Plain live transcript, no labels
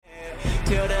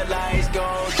till the lights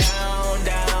go down,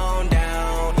 down,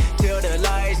 down, till the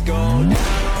lights go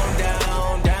down,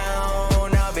 down,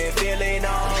 down. I've been feeling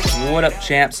all right. What up,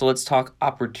 champ? So let's talk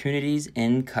opportunities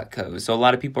in Cutco. So a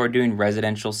lot of people are doing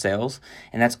residential sales,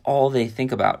 and that's all they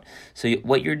think about. So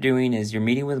what you're doing is you're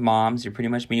meeting with moms. You're pretty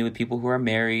much meeting with people who are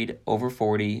married, over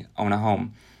 40, own a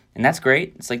home. And that's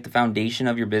great. It's like the foundation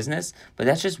of your business, but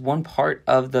that's just one part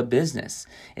of the business.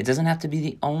 It doesn't have to be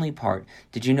the only part.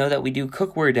 Did you know that we do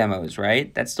cookware demos,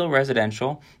 right? That's still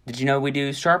residential. Did you know we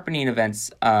do sharpening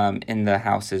events in the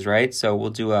houses, right? So we'll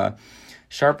do a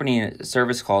sharpening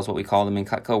service calls, what we call them in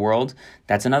Cutco world.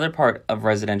 That's another part of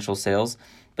residential sales.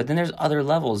 But then there's other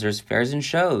levels. There's fairs and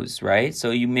shows, right?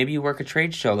 So maybe you work a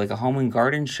trade show, like a home and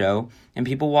garden show, and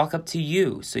people walk up to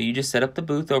you. So you just set up the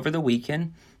booth over the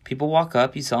weekend. People walk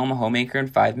up, you sell them a homemaker in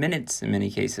 5 minutes in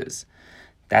many cases.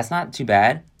 That's not too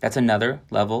bad. That's another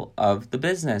level of the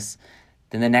business.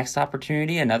 Then the next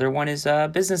opportunity, another one is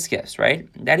business gifts, right?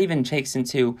 That even takes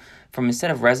into, from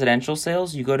instead of residential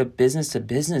sales, you go to business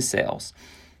sales.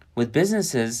 With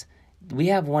businesses, we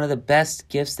have one of the best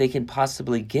gifts they can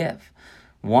possibly give.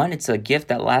 One, it's a gift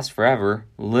that lasts forever.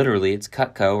 Literally, it's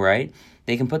Cutco, right?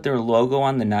 They can put their logo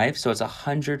on the knife, so it's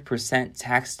 100%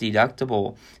 tax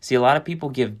deductible. See, a lot of people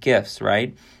give gifts,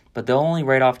 right? But they'll only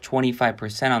write off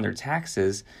 25% on their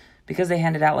taxes because they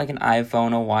hand it out like an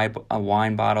iPhone, a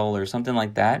wine bottle, or something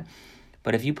like that.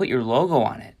 But if you put your logo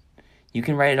on it, you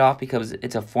can write it off because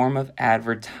it's a form of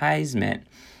advertisement.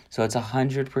 So it's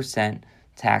 100%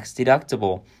 tax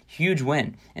deductible. Huge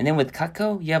win. And then with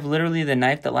Cutco, you have literally the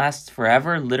knife that lasts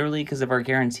forever, literally because of our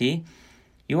guarantee.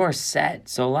 You are set.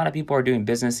 So a lot of people are doing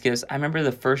business gifts. I remember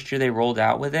the first year they rolled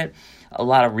out with it, a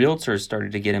lot of realtors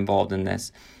started to get involved in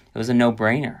this. It was a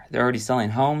no-brainer. They're already selling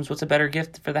homes. What's a better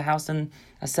gift for the house than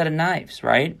a set of knives,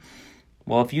 right?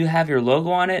 Well, if you have your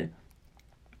logo on it,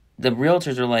 the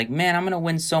realtors are like, man, I'm going to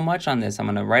win so much on this. I'm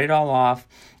going to write it all off.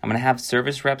 I'm going to have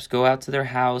service reps go out to their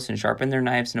house and sharpen their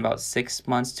knives in about 6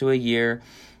 months to a year,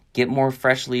 get more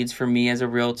fresh leads for me as a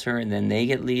realtor, and then they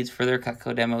get leads for their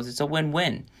Cutco demos. It's a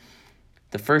win-win.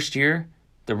 The first year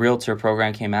the realtor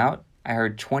program came out, I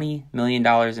heard $20 million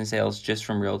in sales just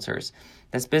from realtors.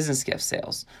 That's business gift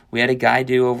sales. We had a guy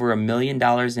do over $1 million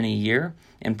in a year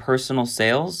in personal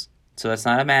sales. So that's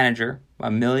not a manager,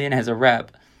 $1 million as a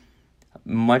rep.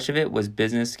 Much of it was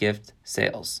business gift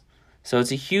sales. So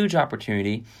it's a huge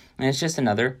opportunity, and it's just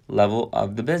another level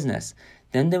of the business.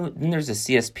 Then there's a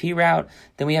CSP route.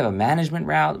 Then we have a management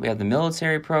route. We have the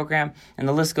military program, and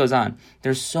the list goes on.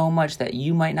 There's so much that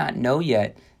you might not know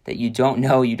yet that you don't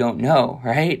know,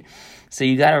 right? So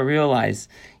you got to realize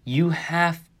you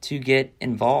have to get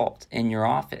involved in your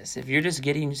office. If you're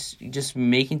just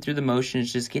making through the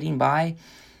motions, just getting by,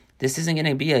 this isn't going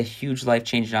to be a huge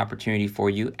life-changing opportunity for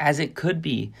you, as it could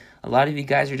be. A lot of you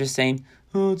guys are just saying,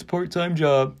 oh, it's a part-time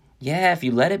job. Yeah, if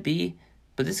you let it be.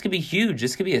 But this could be huge.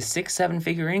 This could be a 6-7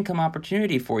 figure income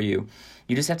opportunity for you.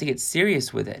 You just have to get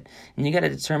serious with it. And you got to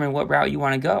determine what route you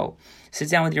want to go. Sit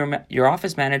down with your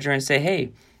office manager and say,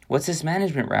 hey, what's this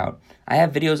management route? I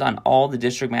have videos on all the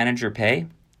district manager pay,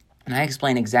 and I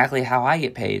explain exactly how I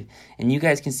get paid. And you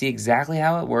guys can see exactly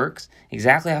how it works,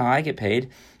 exactly how I get paid.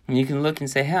 And you can look and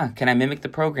say, can I mimic the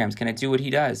programs? Can I do what he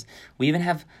does? We even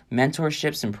have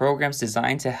mentorships and programs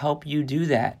designed to help you do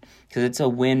that because it's a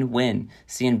win-win.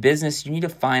 See, in business, you need to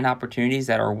find opportunities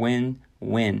that are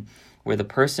win-win, where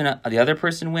the other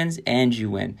person wins and you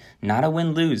win, not a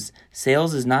win-lose.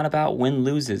 Sales is not about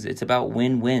win-loses. It's about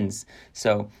win-wins.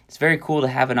 So it's very cool to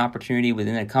have an opportunity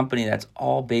within a company that's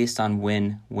all based on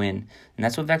win-win. And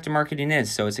that's what vector marketing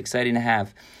is. So it's exciting to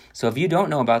have. So if you don't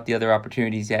know about the other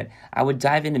opportunities yet, I would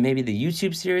dive into maybe the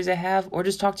YouTube series I have, or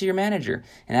just talk to your manager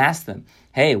and ask them,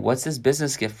 hey, what's this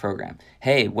business gift program?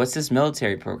 Hey, what's this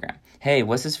military program? Hey,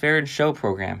 what's this fair and show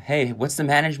program? Hey, what's the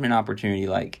management opportunity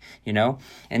like?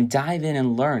 And dive in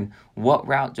and learn, what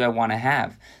route do I want to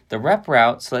have? The rep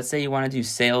route, so let's say you want to do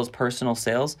sales, personal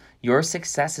sales, your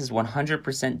success is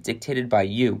 100% dictated by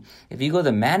you. If you go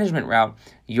the management route,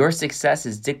 your success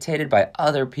is dictated by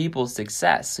other people's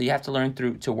success. So you have to learn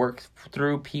to work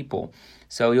through people.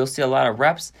 So you'll see a lot of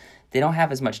reps, they don't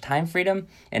have as much time freedom.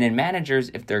 And in managers,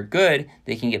 if they're good,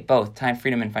 they can get both time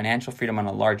freedom and financial freedom on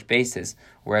a large basis.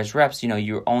 Whereas reps,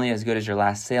 you're only as good as your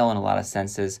last sale in a lot of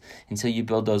senses until you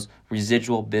build those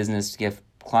residual business gift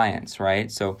clients, right?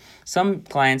 So some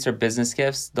clients are business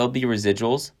gifts. They'll be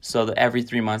residuals. So that every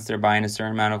 3 months they're buying a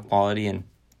certain amount of quality and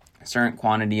a certain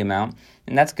quantity amount.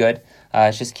 And that's good.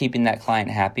 It's just keeping that client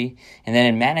happy. And then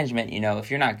in management,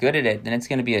 if you're not good at it, then it's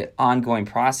going to be an ongoing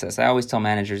process. I always tell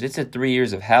managers, it's 3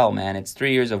 years of hell, man. It's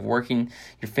 3 years of working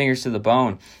your fingers to the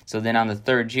bone. So then on the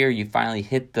third year, you finally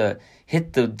hit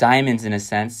hit the diamonds in a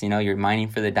sense, you're mining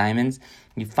for the diamonds.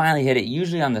 You finally hit it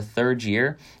usually on the third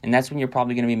year, and that's when you're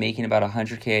probably going to be making about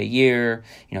 $100K a year,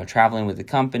 traveling with the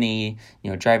company,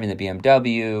 driving the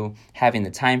BMW, having the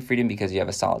time freedom because you have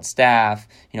a solid staff.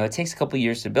 It takes a couple of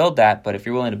years to build that, but if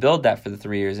you're willing to build that for the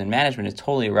 3 years in management, it's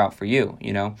totally a route for you,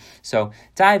 So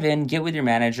dive in, get with your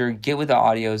manager, get with the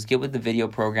audios, get with the video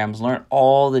programs, learn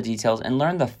all the details, and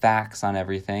learn the facts on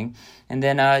everything, and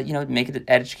then, make an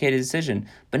educated decision.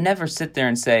 But never sit there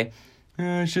and say,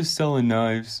 it's just selling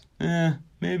knives.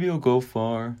 Maybe it'll go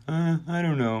far. I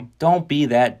don't know. Don't be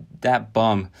that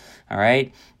bum, all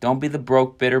right? Don't be the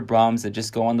broke, bitter bums that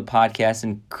just go on the podcast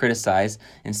and criticize.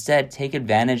 Instead, take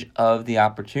advantage of the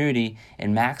opportunity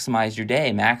and maximize your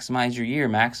day, maximize your year,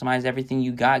 maximize everything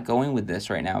you got going with this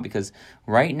right now. Because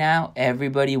right now,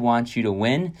 everybody wants you to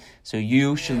win, so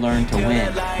you should learn to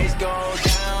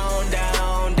win.